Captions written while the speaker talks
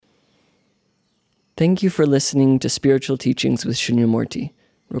Thank you for listening to Spiritual Teachings with Shunyamurti,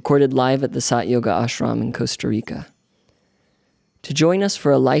 recorded live at the Sat Yoga Ashram in Costa Rica. To join us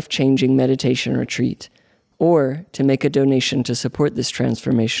for a life-changing meditation retreat, or to make a donation to support this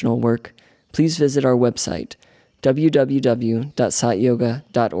transformational work, please visit our website,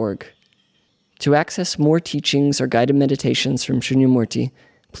 www.satyoga.org. To access more teachings or guided meditations from Shunyamurti,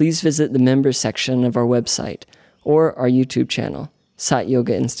 please visit the members section of our website or our YouTube channel, Sat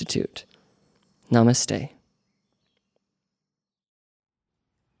Yoga Institute. Namaste.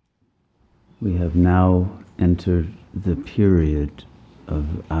 We have now entered the period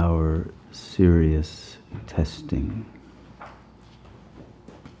of our serious testing.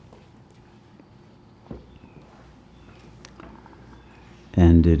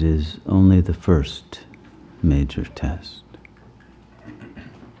 And it is only the first major test.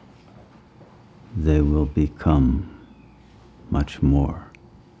 They will become much more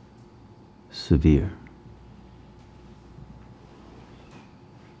severe.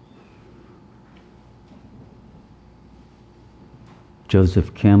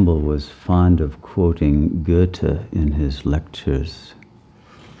 Joseph Campbell was fond of quoting Goethe in his lectures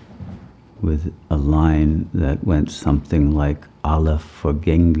with a line that went something like, Alles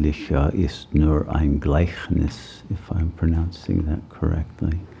Vergängliche ist nur ein Gleichnis, if I'm pronouncing that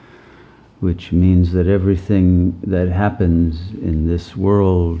correctly, which means that everything that happens in this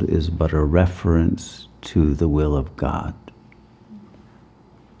world is but a reference to the will of God.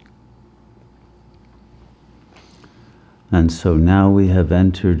 And so now we have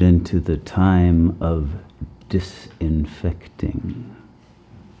entered into the time of disinfecting.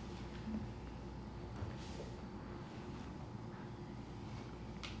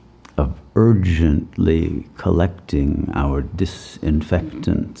 Of urgently collecting our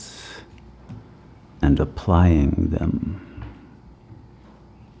disinfectants and applying them.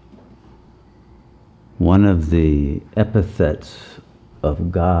 One of the epithets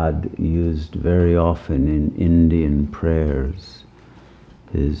of God used very often in Indian prayers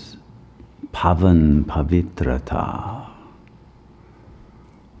is Pavan Pavitrata.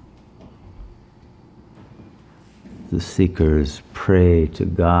 The seekers pray to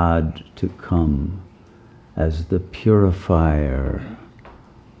God to come as the purifier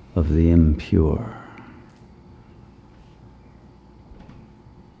of the impure.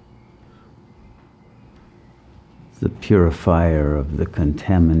 The purifier of the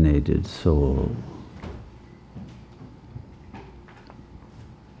contaminated soul.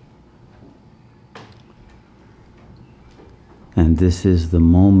 And this is the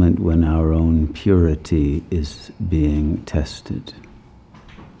moment when our own purity is being tested.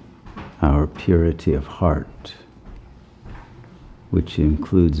 Our purity of heart, which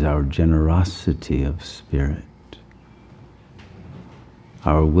includes our generosity of spirit.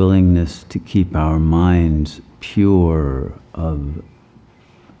 Our willingness to keep our minds pure of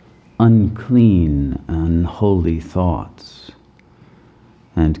unclean, unholy thoughts,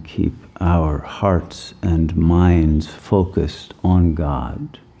 and keep our hearts and minds focused on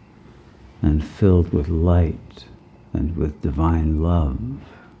God and filled with light and with divine love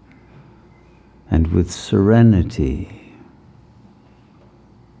and with serenity,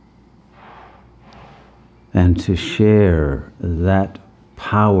 and to share that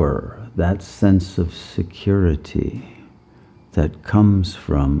power, that sense of security that comes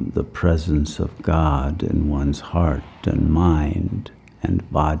from the presence of God in one's heart and mind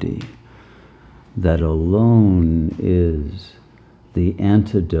and body, that alone is the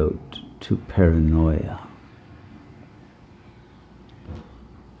antidote to paranoia.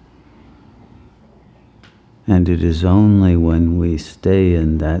 And it is only when we stay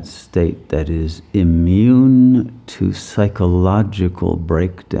in that state that is immune to psychological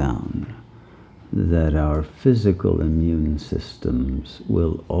breakdown that our physical immune systems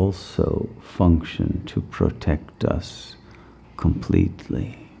will also function to protect us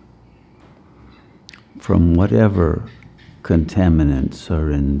completely from whatever contaminants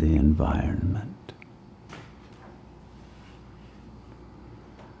are in the environment.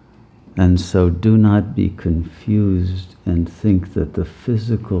 And so do not be confused and think that the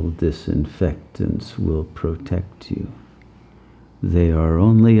physical disinfectants will protect you. They are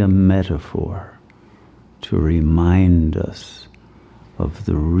only a metaphor to remind us of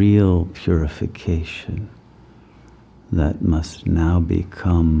the real purification that must now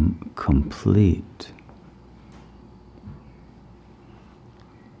become complete.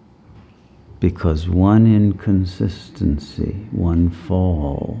 Because one inconsistency, one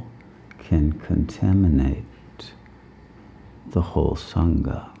fall, can contaminate the whole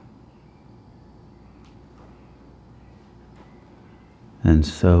Sangha. And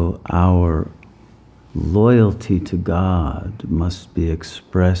so our Loyalty to God must be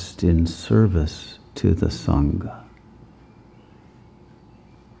expressed in service to the Sangha,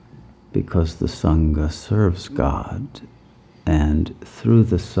 because the Sangha serves God, and through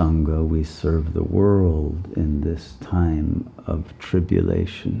the Sangha we serve the world in this time of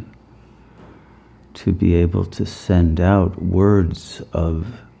tribulation, to be able to send out words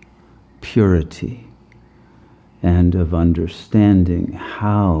of purity and of understanding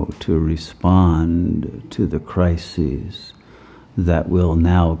how to respond to the crises that will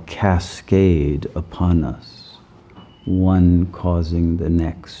now cascade upon us, one causing the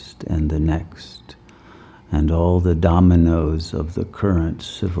next, and all the dominoes of the current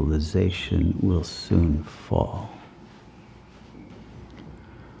civilization will soon fall.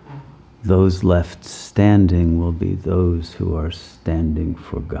 Those left standing will be those who are standing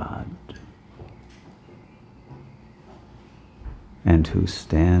for God, and who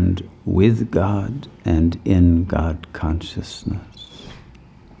stand with God and in God consciousness.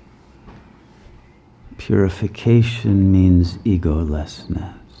 Purification means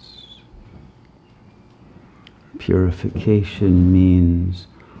egolessness. Purification means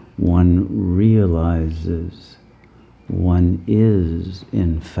one realizes one is,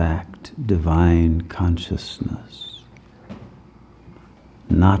 in fact, divine consciousness,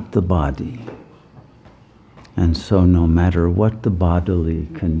 not the body. And so no matter what the bodily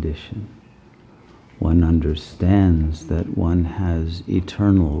condition, one understands that one has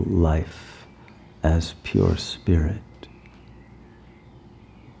eternal life as pure spirit.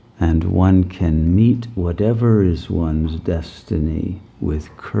 And one can meet whatever is one's destiny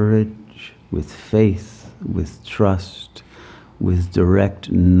with courage, with faith, with trust, with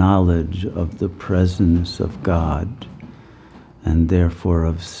direct knowledge of the presence of God, and therefore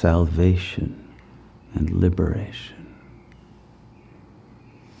of salvation and liberation.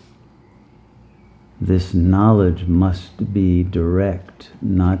 This knowledge must be direct,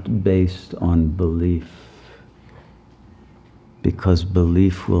 not based on belief, because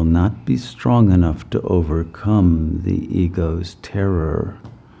belief will not be strong enough to overcome the ego's terror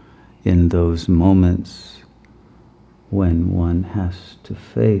in those moments when one has to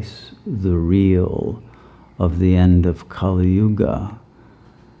face the real of the end of Kali Yuga,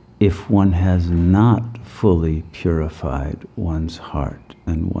 if one has not fully purified one's heart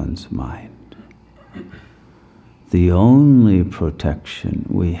and one's mind. The only protection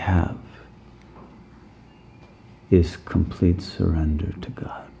we have is complete surrender to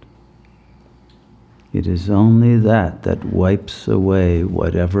God. It is only that wipes away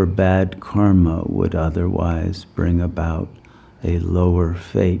whatever bad karma would otherwise bring about a lower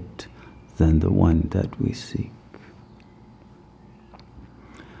fate than the one that we seek.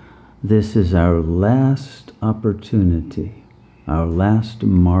 This is our last opportunity, our last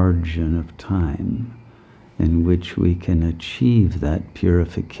margin of time in which we can achieve that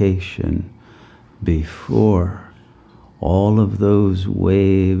purification before all of those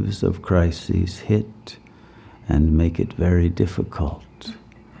waves of crises hit and make it very difficult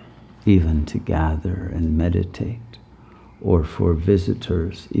even to gather and meditate, or for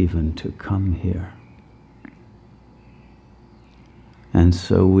visitors even to come here. And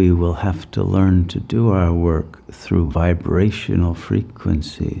so we will have to learn to do our work through vibrational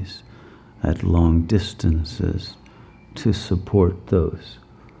frequencies at long distances to support those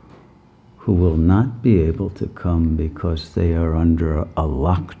who will not be able to come because they are under a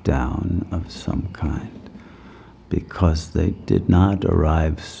lockdown of some kind, because they did not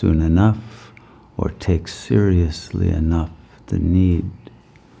arrive soon enough or take seriously enough the need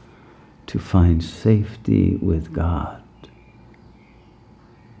to find safety with God.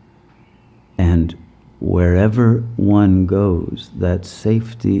 And wherever one goes, that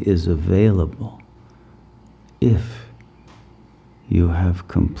safety is available if you have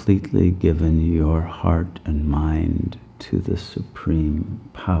completely given your heart and mind to the supreme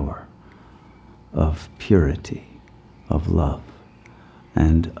power of purity, of love,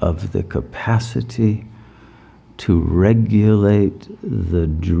 and of the capacity to regulate the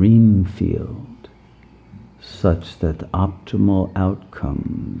dream field such that optimal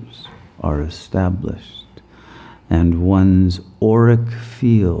outcomes are established, and one's auric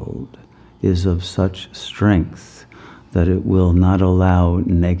field is of such strength that it will not allow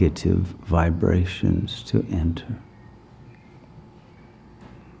negative vibrations to enter.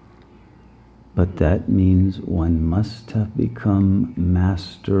 But that means one must have become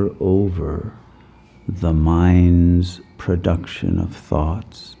master over the mind's production of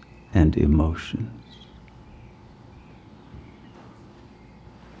thoughts and emotions.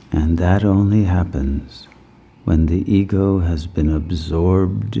 And that only happens when the ego has been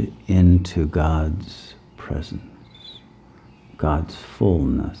absorbed into God's presence, God's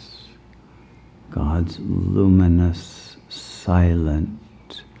fullness, God's luminous,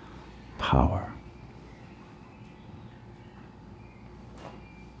 silent power.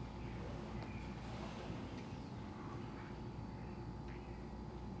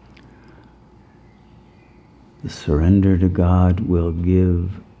 The surrender to God will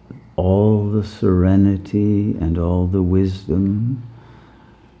give all the serenity and all the wisdom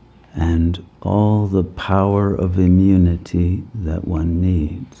and all the power of immunity that one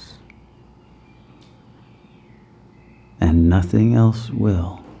needs. And nothing else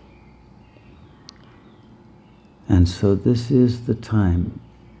will. And so this is the time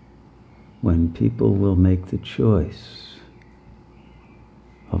when people will make the choice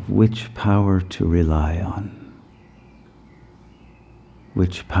of which power to rely on,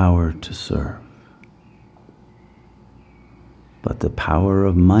 which power to serve. But the power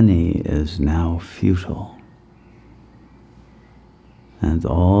of money is now futile. And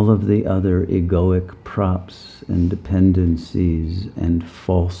all of the other egoic props and dependencies and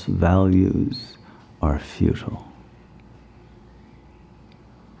false values are futile.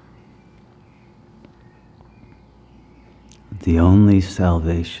 The only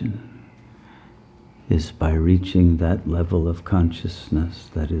salvation is by reaching that level of consciousness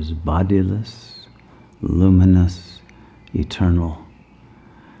that is bodiless, luminous, eternal,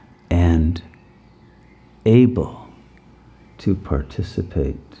 and able to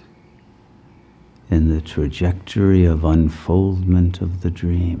participate in the trajectory of unfoldment of the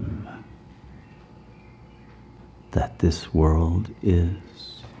dream that this world is.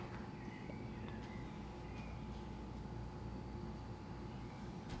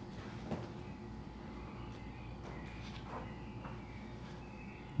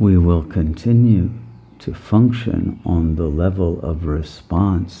 We will continue to function on the level of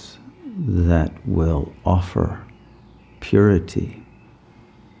response that will offer purity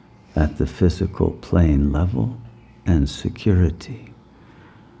at the physical plane level and security.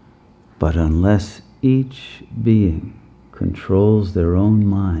 But unless each being controls their own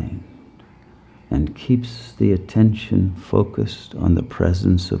mind and keeps the attention focused on the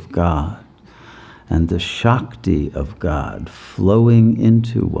presence of God and the Shakti of God flowing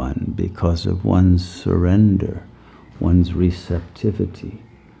into one because of one's surrender, one's receptivity,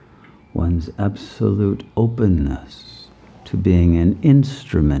 one's absolute openness to being an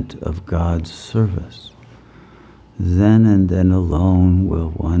instrument of God's service, then and then alone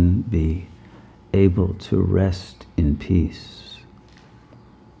will one be able to rest in peace,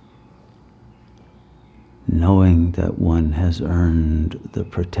 knowing that one has earned the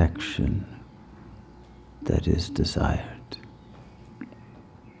protection that is desired.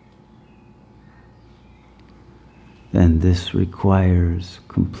 And this requires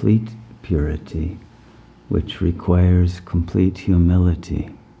complete purity, which requires complete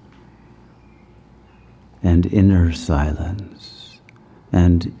humility and inner silence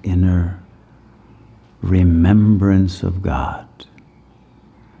and inner remembrance of God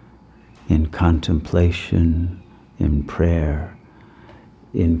in contemplation, in prayer,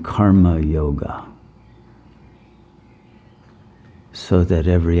 in karma yoga, so that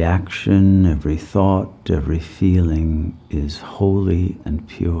every action, every thought, every feeling is holy and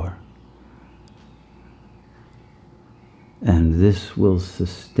pure. And this will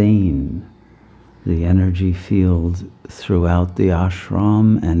sustain the energy field throughout the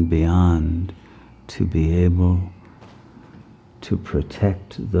ashram and beyond to be able to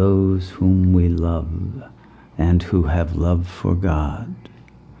protect those whom we love and who have love for God.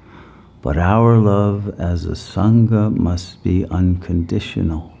 But our love as a Sangha must be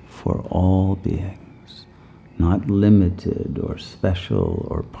unconditional for all beings, not limited or special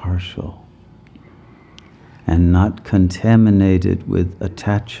or partial, and not contaminated with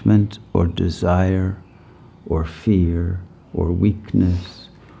attachment or desire or fear or weakness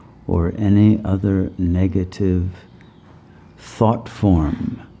or any other negative thought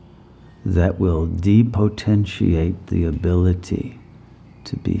form that will depotentiate the ability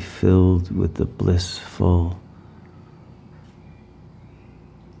to be filled with the blissful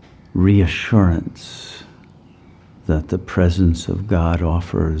reassurance that the presence of God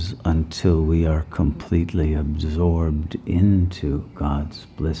offers until we are completely absorbed into God's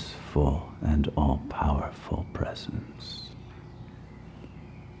blissful and all-powerful presence.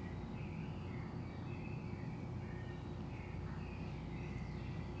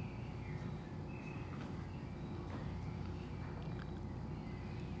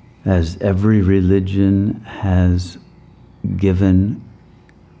 As every religion has given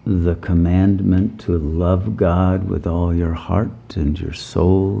the commandment to love God with all your heart and your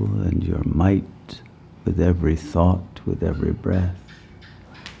soul and your might, with every thought, with every breath.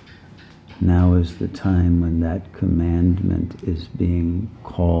 Now is the time when that commandment is being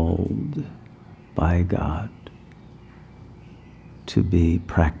called by God to be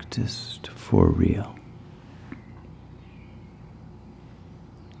practiced for real.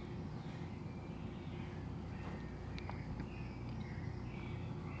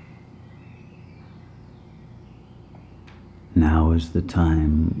 Now is the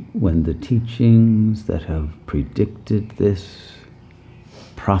time when the teachings that have predicted this,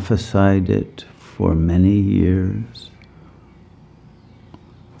 prophesied it for many years,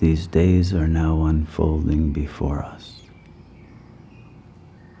 these days are now unfolding before us.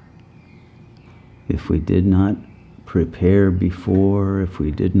 If we did not prepare before, if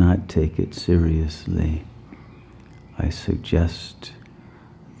we did not take it seriously, I suggest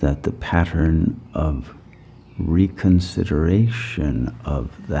that the pattern of reconsideration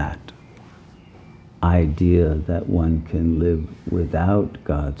of that idea that one can live without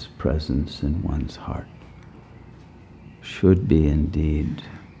God's presence in one's heart should be indeed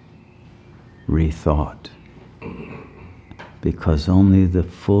rethought, because only the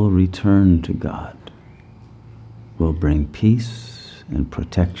full return to God will bring peace and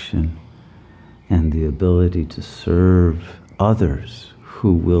protection and the ability to serve others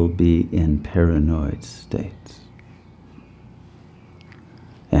who will be in paranoid states,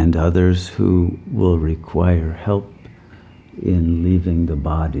 and others who will require help in leaving the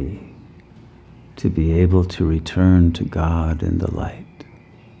body to be able to return to God in the light.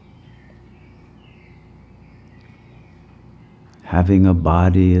 Having a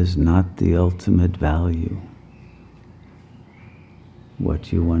body is not the ultimate value.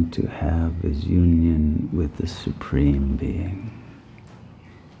 What you want to have is union with the Supreme Being.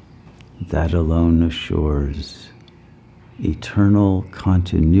 That alone assures eternal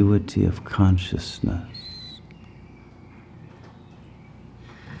continuity of consciousness.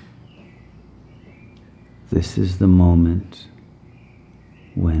 This is the moment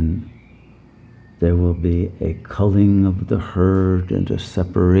when there will be a culling of the herd and a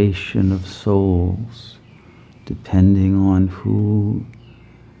separation of souls, depending on who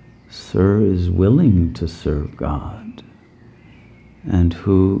is willing to serve God and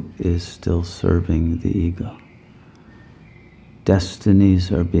who is still serving the ego.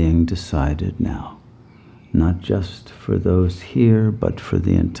 Destinies are being decided now, not just for those here, but for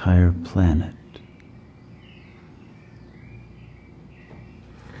the entire planet.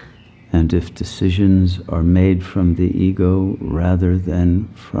 And if decisions are made from the ego rather than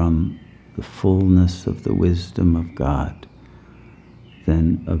from the fullness of the wisdom of God,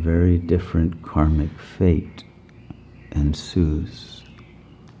 then a very different karmic fate ensues.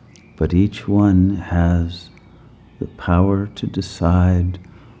 But each one has the power to decide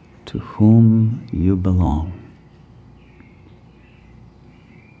to whom you belong.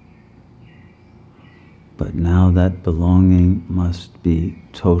 But now that belonging must be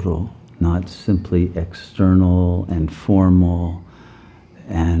total, not simply external and formal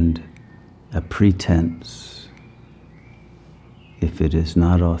and a pretense. If it is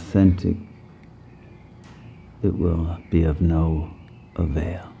not authentic, it will be of no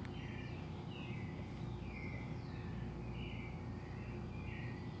avail.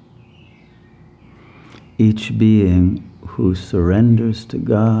 Each being who surrenders to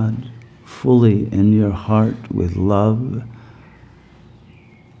God fully in your heart with love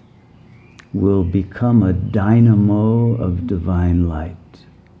will become a dynamo of divine light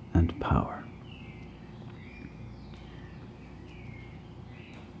and power.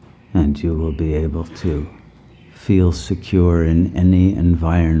 And you will be able to feel secure in any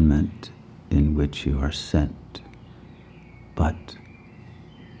environment in which you are sent. But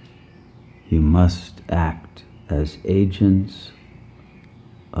you must act as agents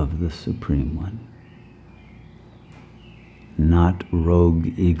of the Supreme One, not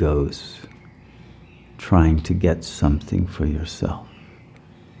rogue egos trying to get something for yourself.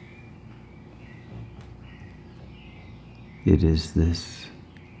 It is this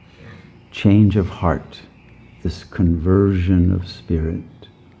change of heart, this conversion of spirit,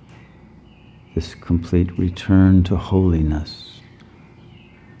 this complete return to holiness,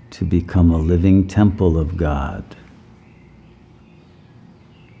 to become a living temple of God.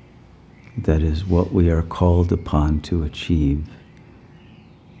 That is what we are called upon to achieve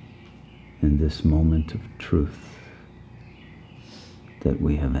in this moment of truth that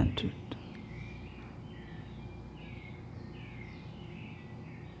we have entered.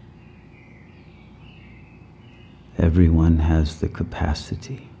 Everyone has the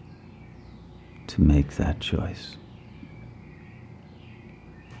capacity to make that choice.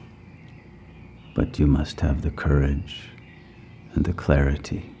 But you must have the courage and the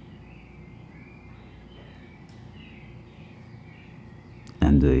clarity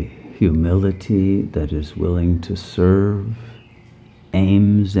and the humility that is willing to serve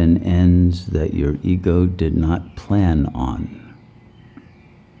aims and ends that your ego did not plan on.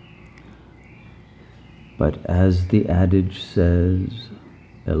 But as the adage says,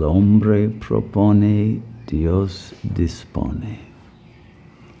 el hombre propone, Dios dispone.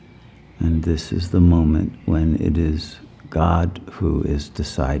 And this is the moment when it is God who is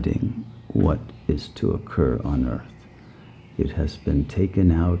deciding what is to occur on earth. It has been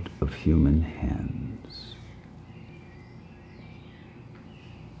taken out of human hands.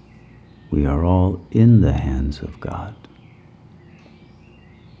 We are all in the hands of God.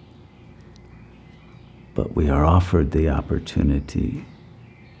 But we are offered the opportunity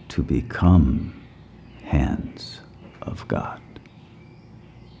to become hands of God.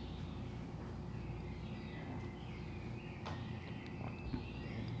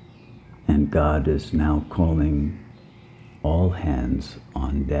 And God is now calling all hands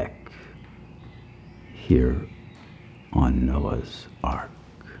on deck here on Noah's Ark.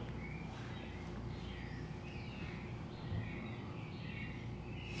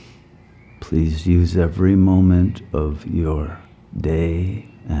 Please use every moment of your day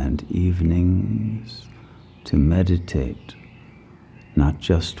and evenings to meditate, not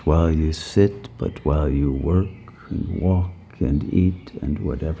just while you sit, but while you work and walk and eat and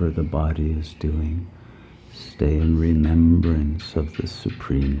whatever the body is doing. Stay in remembrance of the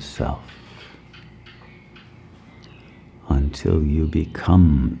Supreme Self until you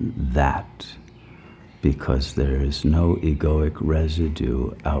become that, because there is no egoic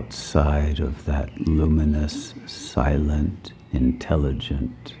residue outside of that luminous, silent,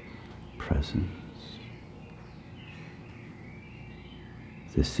 intelligent presence.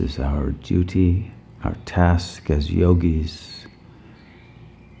 This is our duty, our task as yogis,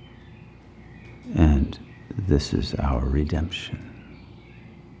 and this is our redemption.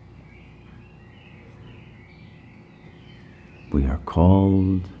 We are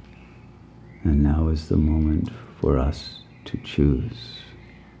called, and now is the moment for us to choose.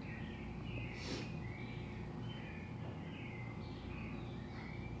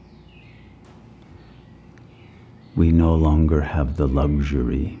 We no longer have the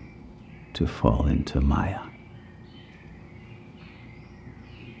luxury to fall into Maya.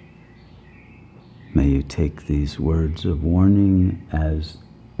 May you take these words of warning as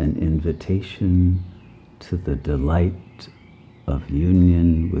an invitation to the delight of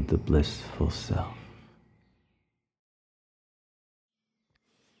union with the blissful self.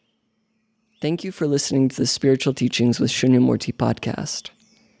 Thank you for listening to the Spiritual Teachings with Shunyamurti podcast.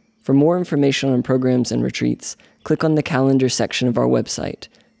 For more information on programs and retreats, click on the calendar section of our website,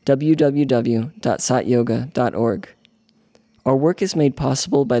 www.satyoga.org. Our work is made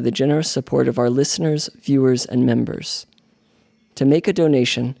possible by the generous support of our listeners, viewers, and members. To make a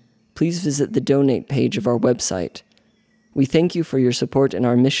donation, please visit the donate page of our website. We thank you for your support in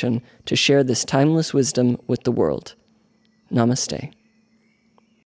our mission to share this timeless wisdom with the world. Namaste.